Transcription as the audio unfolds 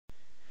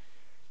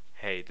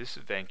Hey, this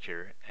is Venk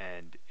here,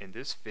 and in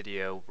this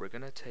video we're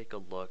going to take a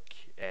look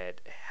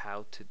at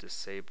how to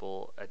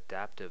disable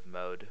adaptive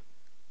mode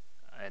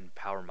in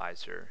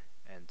PowerMizer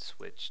and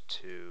switch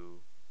to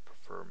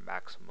prefer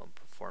maximum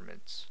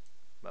performance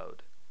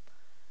mode.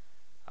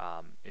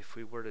 If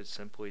we were to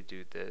simply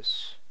do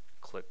this,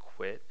 click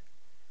quit,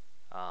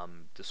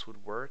 this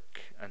would work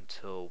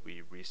until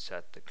we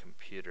reset the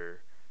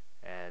computer,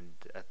 and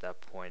at that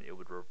point it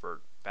would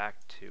revert back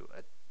to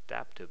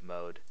adaptive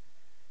mode,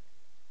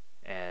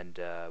 and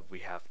we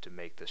have to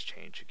make this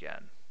change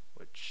again,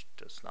 which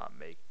does not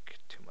make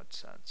too much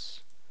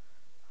sense,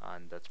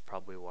 and that's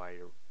probably why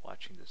you're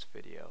watching this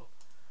video.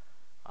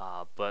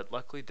 But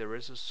luckily there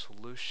is a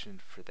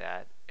solution for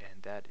that,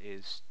 and that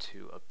is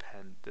to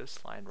append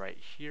this line right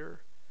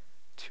here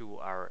to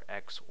our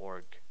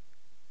xorg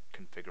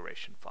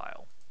configuration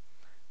file.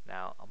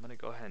 Now I'm going to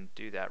go ahead and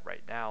do that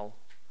right now,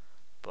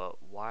 but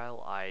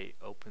while I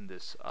open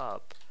this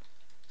up,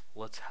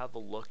 let's have a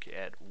look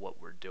at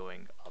what we're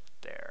doing up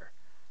there.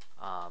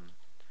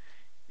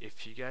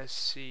 If you guys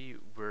see,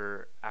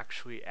 we're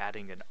actually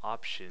adding an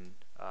option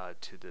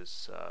to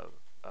this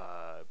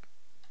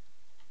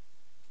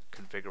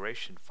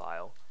configuration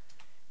file,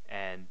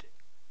 and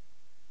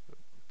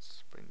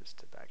let's bring this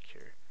to back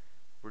here.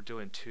 We're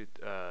doing two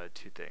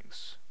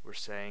things. We're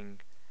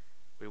saying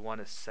we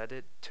want to set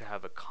it to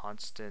have a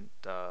constant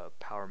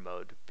power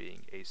mode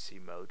being AC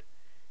mode,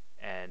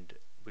 and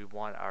we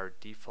want our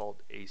default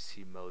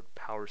AC mode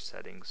power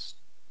settings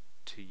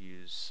to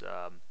use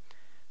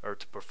or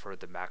to prefer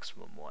the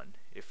maximum one.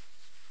 If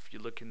you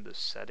look in the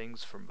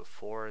settings from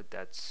before,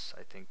 that's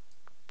I think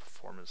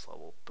performance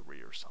level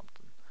 3 or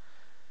something.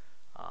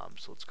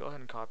 So let's go ahead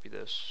and copy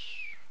this,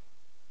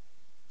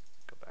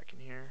 go back in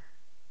here,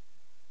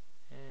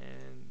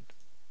 and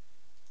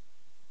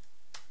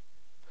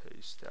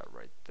paste that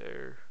right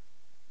there,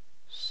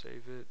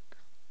 save it,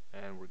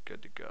 and we're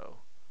good to go.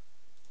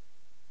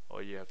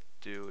 All you have to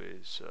do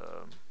is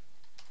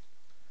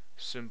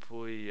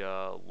simply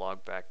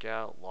log back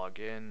out, log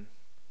in,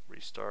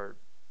 restart,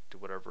 do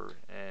whatever,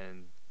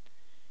 and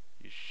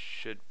you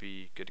should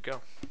be good to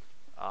go.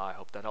 I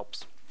hope that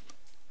helps.